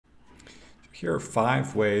Here are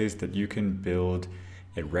 5 ways that you can build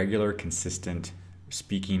a regular, consistent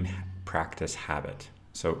speaking practice habit.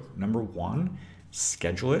 So number 1,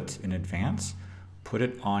 schedule it in advance, put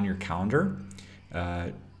it on your calendar.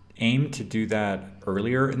 Aim to do that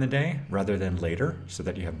earlier in the day rather than later so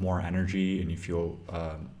that you have more energy and you feel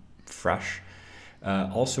fresh.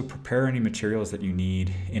 Also prepare any materials that you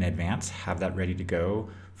need in advance, have that ready to go.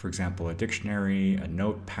 For example, a dictionary, a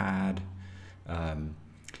notepad,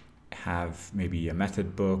 have maybe a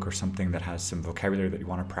method book or something that has some vocabulary that you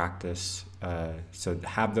want to practice. So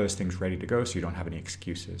have those things ready to go so you don't have any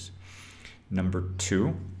excuses. Number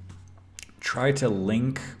 2, try to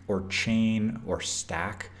link or chain or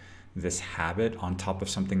stack this habit on top of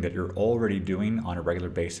something that you're already doing on a regular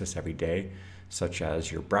basis every day, such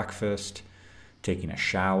as your breakfast, taking a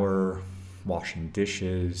shower, washing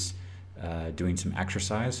dishes, doing some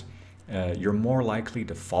exercise. You're more likely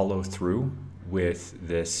to follow through with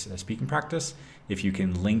this speaking practice if you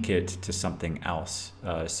can link it to something else.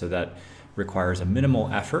 So that requires a minimal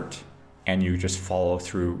effort and you just follow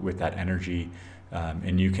through with that energy,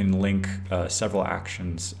 and you can link several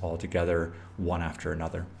actions all together, one after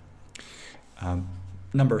another.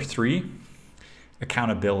 Number 3,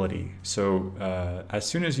 accountability. So as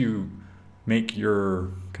soon as you make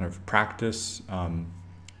your kind of practice,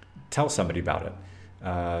 tell somebody about it.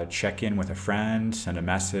 Check in with a friend, send a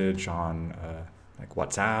message on like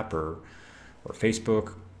WhatsApp or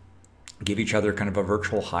Facebook, give each other kind of a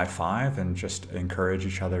virtual high five and just encourage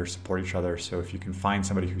each other, support each other. So if you can find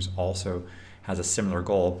somebody who's also has a similar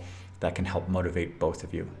goal, that can help motivate both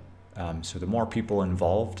of you. So the more people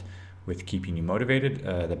involved with keeping you motivated,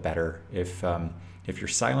 the better. If you're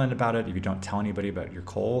silent about it, if you don't tell anybody about your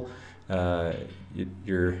goal,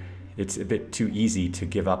 it's a bit too easy to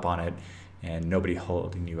give up on it and nobody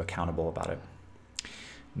holding you accountable about it.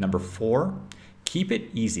 Number 4, keep it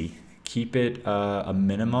easy. Keep it a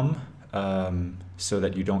minimum so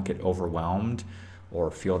that you don't get overwhelmed or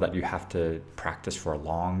feel that you have to practice for a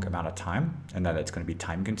long amount of time and that it's going to be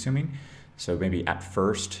time consuming. So maybe at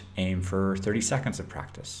first aim for 30 seconds of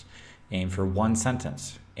practice, aim for 1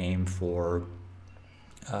 sentence, aim for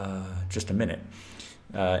just a minute.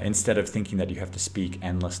 Instead of thinking that you have to speak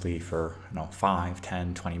endlessly for 5,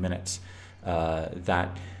 10, 20 minutes.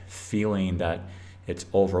 That feeling that it's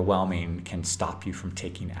overwhelming can stop you from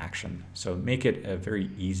taking action. So make it a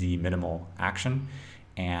very easy, minimal action,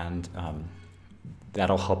 and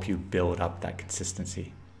that'll help you build up that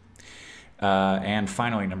consistency. And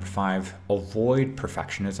finally, number 5, avoid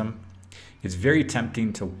perfectionism. It's very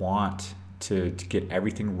tempting to want to get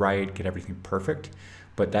everything right, get everything perfect,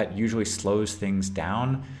 but that usually slows things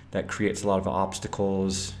down. That creates a lot of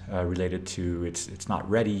obstacles related to it's not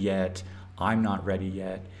ready yet, I'm not ready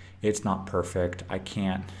yet, it's not perfect, I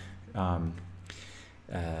can't, I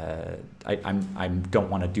don't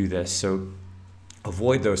want to do this. So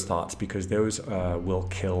avoid those thoughts because those will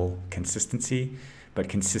kill consistency, but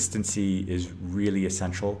consistency is really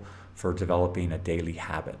essential for developing a daily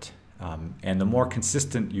habit. And the more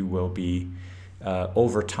consistent you will be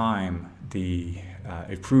over time, the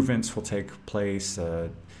improvements will take place.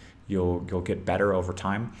 You'll get better over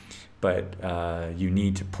time, but you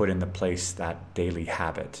need to put into place that daily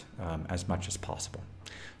habit as much as possible.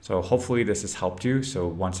 So hopefully this has helped you. So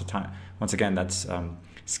once again, that's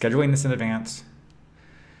scheduling this in advance,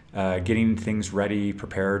 getting things ready,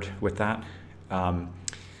 prepared with that.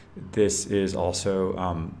 This is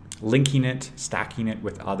also linking it, stacking it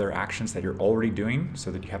with other actions that you're already doing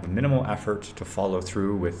so that you have a minimal effort to follow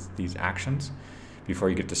through with these actions before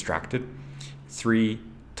you get distracted. 3,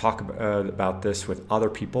 talk about this with other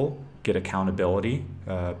people, get accountability,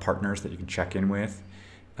 partners that you can check in with.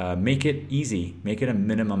 Make it easy, make it a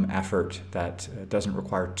minimum effort that doesn't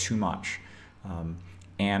require too much.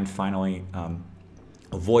 And finally,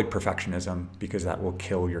 avoid perfectionism because that will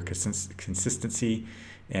kill your consistency.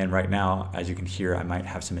 And right now, as you can hear, I might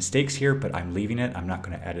have some mistakes here, but I'm leaving it. I'm not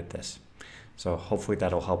going to edit this. So hopefully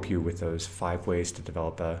that'll help you with those 5 ways to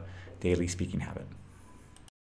develop a daily speaking habit.